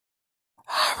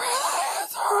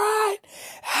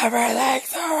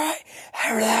Everything's alright.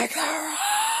 Everything's alright.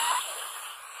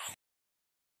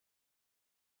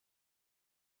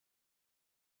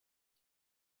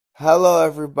 Hello,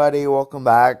 everybody. Welcome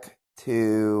back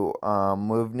to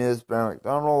Move News by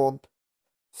McDonald.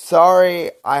 Sorry,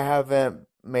 I haven't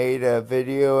made a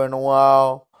video in a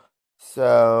while,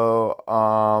 so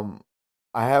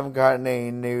I haven't gotten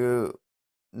any new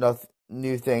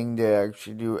thing to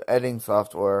actually do editing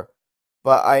software.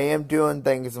 But I am doing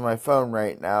things on my phone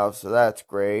right now, so that's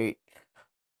great.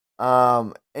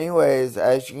 Anyways,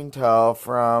 as you can tell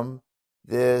from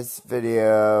this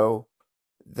video,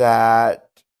 that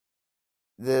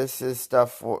this is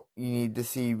stuff you need to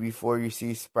see before you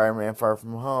see Spider-Man Far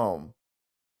From Home.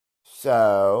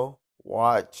 So,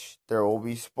 watch. There will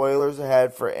be spoilers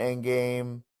ahead for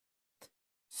Endgame.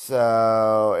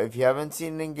 So, if you haven't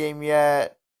seen Endgame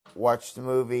yet, watch the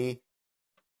movie.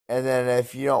 And then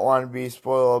if you don't want to be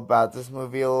spoiled about this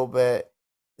movie a little bit,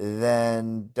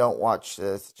 then don't watch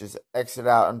this. Just exit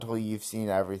out until you've seen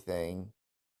everything.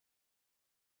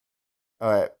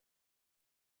 Alright.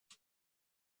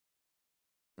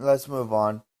 Let's move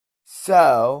on.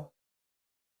 So,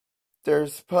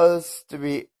 there's supposed to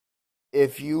be,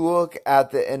 if you look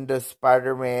at the end of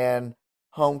Spider-Man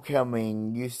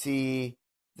Homecoming, you see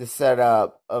the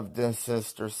setup of the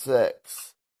Sinister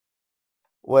Six,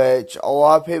 which a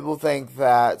lot of people think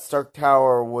that Stark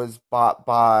Tower was bought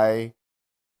by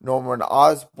Norman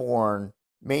Osborn,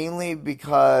 mainly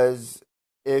because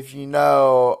if you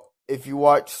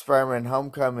watch Spider-Man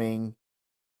Homecoming,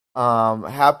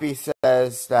 Happy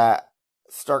says that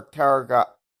Stark Tower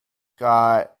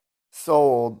got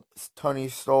sold. Tony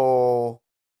sold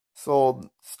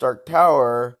Stark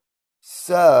Tower,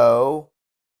 so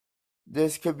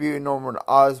this could be Norman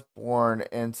Osborn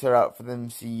and set up for the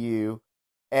MCU.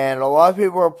 And a lot of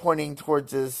people are pointing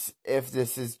towards this. If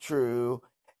this is true,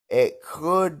 it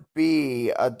could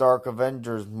be a Dark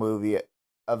Avengers movie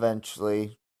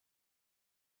eventually.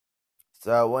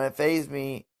 So it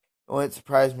wouldn't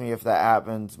surprise me if that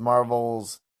happens.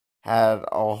 Marvel's had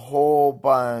a whole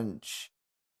bunch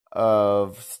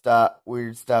of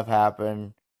weird stuff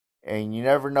happen, and you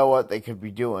never know what they could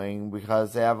be doing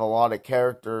because they have a lot of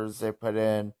characters they put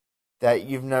in that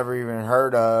you've never even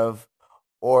heard of,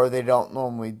 or they don't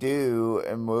normally do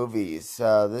in movies.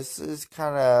 So this is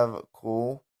kind of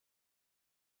cool.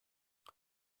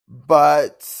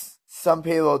 But some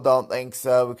people don't think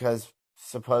so because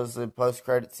supposedly the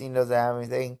post-credit scene doesn't have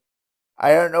anything.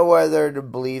 I don't know whether to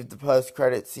believe the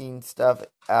post-credit scene stuff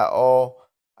at all.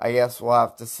 I guess we'll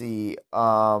have to see.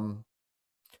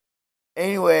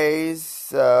 Anyways,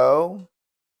 so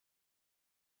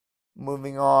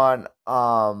moving on.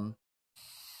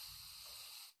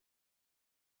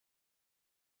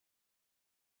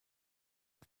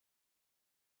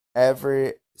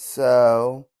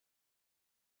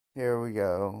 Here we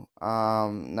go.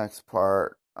 Next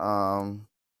part. One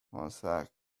sec.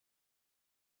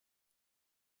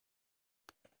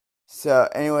 So,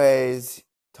 anyways,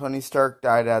 Tony Stark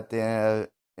died at the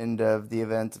end of the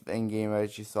events of Endgame,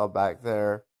 as you saw back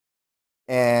there,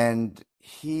 and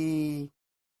he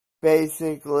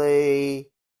basically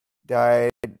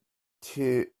died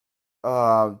to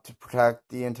protect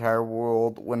the entire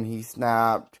world when he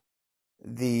snapped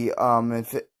the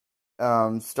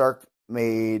Stark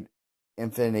made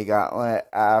Infinity Gauntlet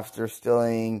after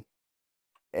stealing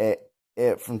it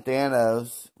from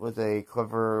Thanos with a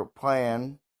clever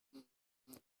plan.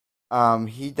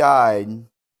 He died.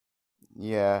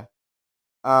 Yeah.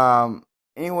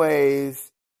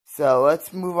 Anyways, so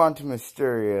let's move on to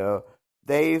Mysterio.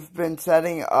 They've been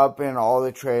setting up in all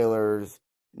the trailers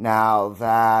now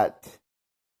that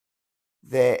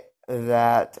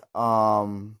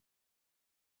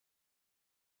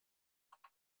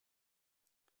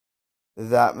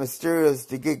Mysterio's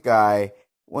the good guy,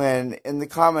 when in the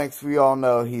comics we all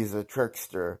know he's a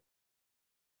trickster.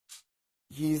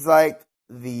 He's like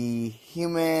the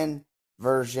human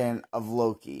version of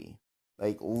Loki.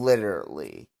 Like,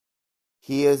 literally.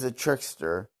 He is a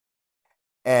trickster.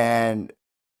 And,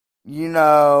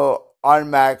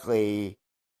 automatically,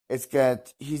 he's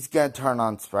gonna turn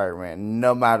on Spider-Man,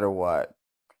 no matter what.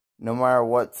 No matter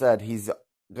what said, he's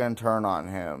gonna turn on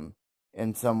him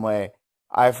in some way.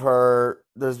 I've heard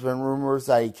there's been rumors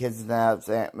that he kidnaps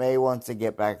Aunt May wants to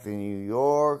get back to New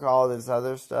York, all this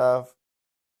other stuff.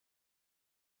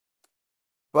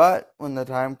 But when the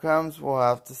time comes, we'll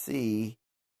have to see.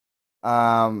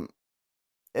 It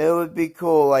would be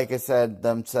cool, like I said,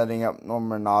 them setting up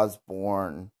Norman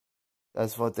Osborn.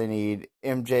 That's what they need.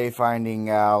 MJ finding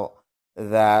out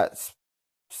that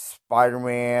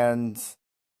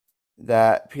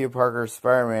that Peter Parker's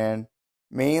Spider-Man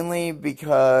mainly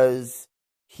because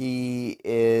he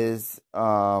is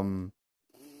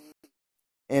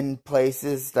in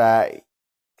places that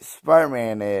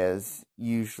Spider-Man is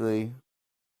usually.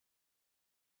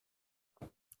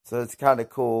 So it's kind of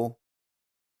cool.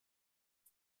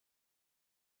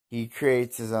 He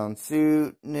creates his own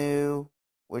suit new,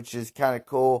 which is kind of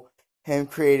cool. Him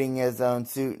creating his own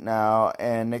suit now,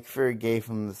 and Nick Fury gave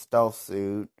him the stealth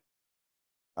suit.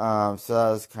 So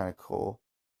that was kind of cool.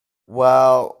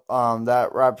 Well,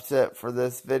 that wraps it for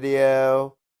this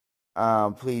video.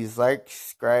 Please like,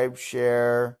 subscribe,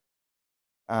 share.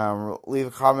 Leave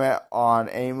a comment on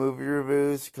any movie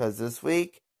reviews, because this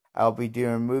week I'll be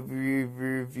doing movie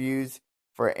reviews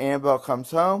for Annabelle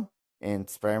Comes Home and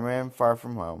Spider-Man Far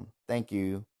From Home. Thank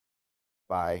you.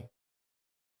 Bye.